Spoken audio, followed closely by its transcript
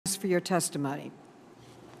for your testimony.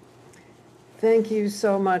 Thank you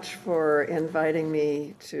so much for inviting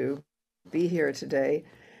me to be here today.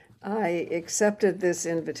 I accepted this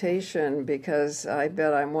invitation because I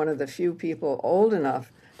bet I'm one of the few people old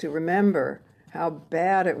enough to remember how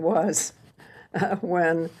bad it was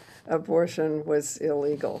when abortion was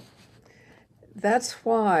illegal. That's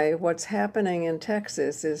why what's happening in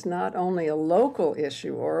Texas is not only a local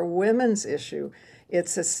issue or a women's issue,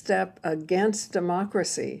 it's a step against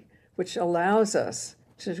democracy, which allows us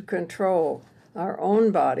to control our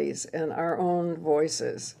own bodies and our own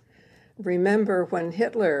voices. Remember when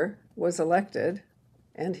Hitler was elected,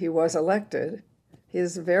 and he was elected,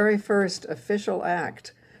 his very first official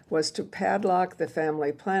act was to padlock the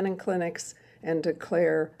family planning clinics and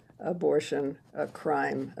declare abortion a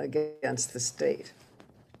crime against the state.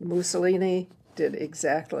 Mussolini did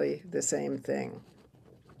exactly the same thing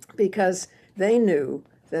because they knew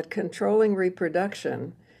that controlling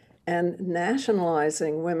reproduction and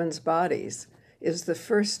nationalizing women's bodies is the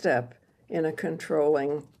first step in a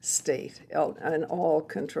controlling state, an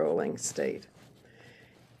all-controlling state.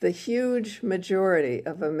 The huge majority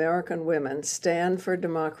of American women stand for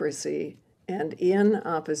democracy and in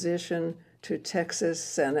opposition to Texas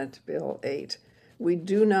Senate Bill 8. We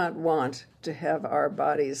do not want to have our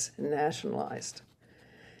bodies nationalized.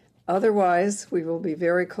 Otherwise, we will be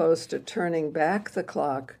very close to turning back the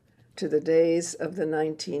clock to the days of the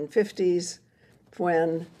 1950s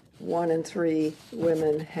when 1 in 3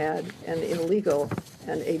 women had an illegal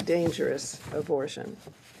and a dangerous abortion.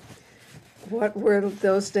 What were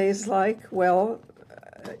those days like? Well,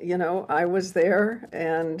 I was there,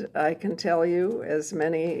 and I can tell you, as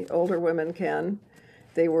many older women can,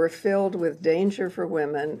 they were filled with danger for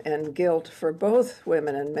women and guilt for both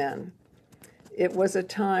women and men. It was a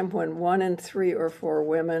time when 1 in 3 or 4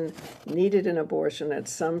 women needed an abortion at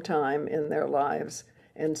some time in their lives,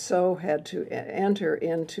 and so had to enter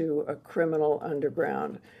into a criminal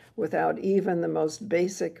underground without even the most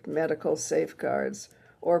basic medical safeguards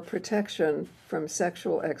or protection from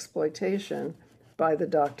sexual exploitation by the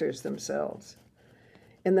doctors themselves.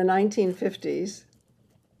 In the 1950s,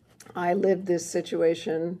 I lived this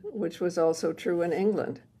situation, which was also true in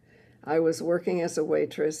England. I was working as a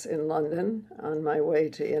waitress in London on my way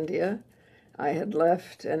to India. I had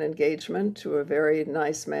left an engagement to a very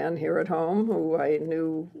nice man here at home who I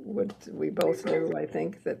knew we both knew, I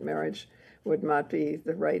think, that marriage would not be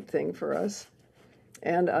the right thing for us.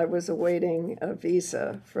 And I was awaiting a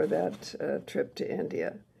visa for that trip to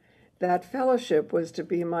India. That fellowship was to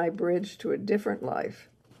be my bridge to a different life,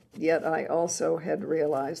 yet I also had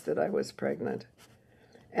realized that I was pregnant.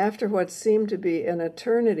 After what seemed to be an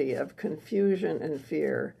eternity of confusion and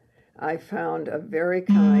fear, I found a very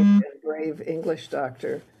kind and brave English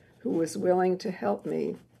doctor who was willing to help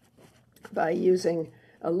me by using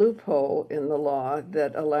a loophole in the law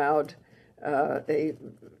that allowed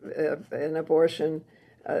an abortion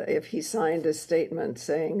if he signed a statement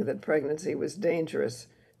saying that pregnancy was dangerous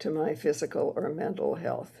to my physical or mental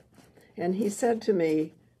health. And he said to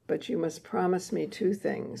me, "But you must promise me 2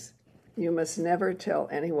 things. You must never tell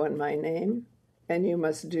anyone my name, and you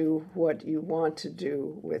must do what you want to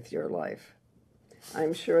do with your life."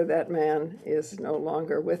 I'm sure that man is no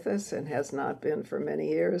longer with us and has not been for many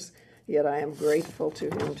years, yet I am grateful to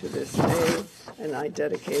him to this day, and I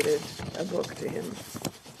dedicated a book to him.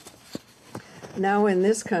 Now in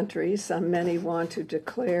this country, many want to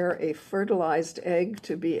declare a fertilized egg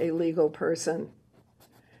to be a legal person,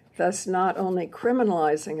 thus not only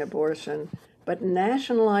criminalizing abortion, but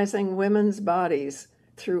nationalizing women's bodies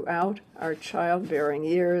throughout our childbearing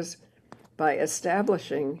years by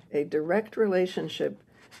establishing a direct relationship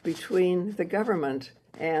between the government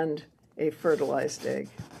and a fertilized egg.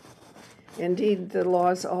 Indeed, the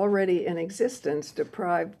laws already in existence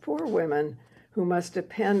deprive poor women who must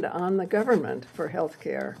depend on the government for health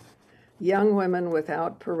care, young women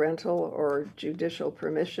without parental or judicial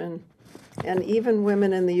permission, and even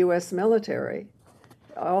women in the U.S. military,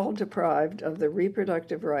 all deprived of the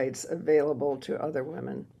reproductive rights available to other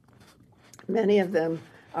women. Many of them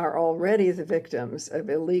are already the victims of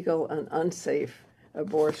illegal and unsafe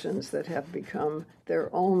abortions that have become their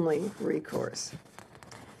only recourse.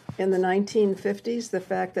 In the 1950s, the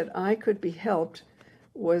fact that I could be helped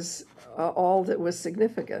was all that was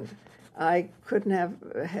significant. I couldn't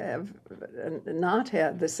have not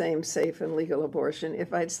had the same safe and legal abortion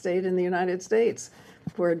if I'd stayed in the United States,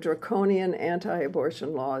 where draconian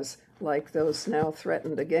anti-abortion laws, like those now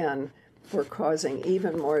threatened again, were causing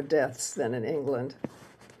even more deaths than in England.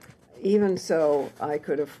 Even so, I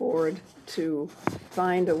could afford to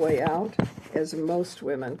find a way out, as most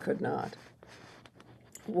women could not.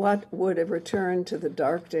 What would a return to the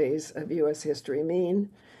dark days of U.S. history mean?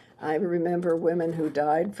 I remember women who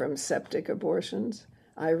died from septic abortions.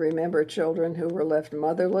 I remember children who were left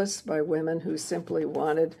motherless by women who simply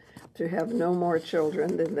wanted to have no more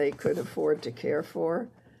children than they could afford to care for.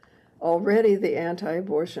 Already the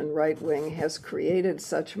anti-abortion right wing has created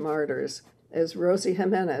such martyrs as Rosie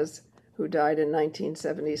Jimenez, who died in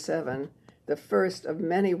 1977, the first of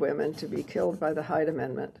many women to be killed by the Hyde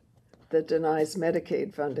Amendment that denies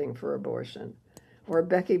Medicaid funding for abortion, or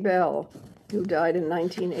Becky Bell, who died in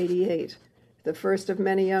 1988, the first of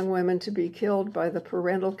many young women to be killed by the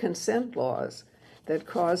parental consent laws that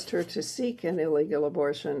caused her to seek an illegal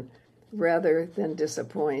abortion rather than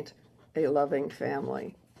disappoint a loving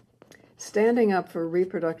family. Standing up for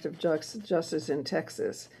reproductive justice in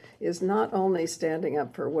Texas is not only standing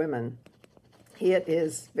up for women, it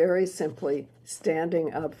is very simply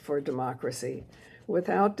standing up for democracy.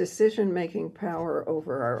 Without decision-making power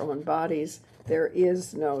over our own bodies, there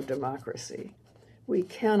is no democracy. We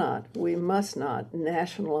must not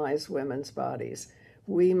nationalize women's bodies.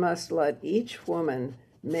 We must let each woman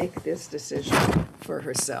make this decision for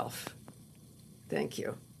herself. Thank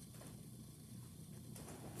you.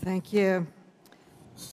 Thank you.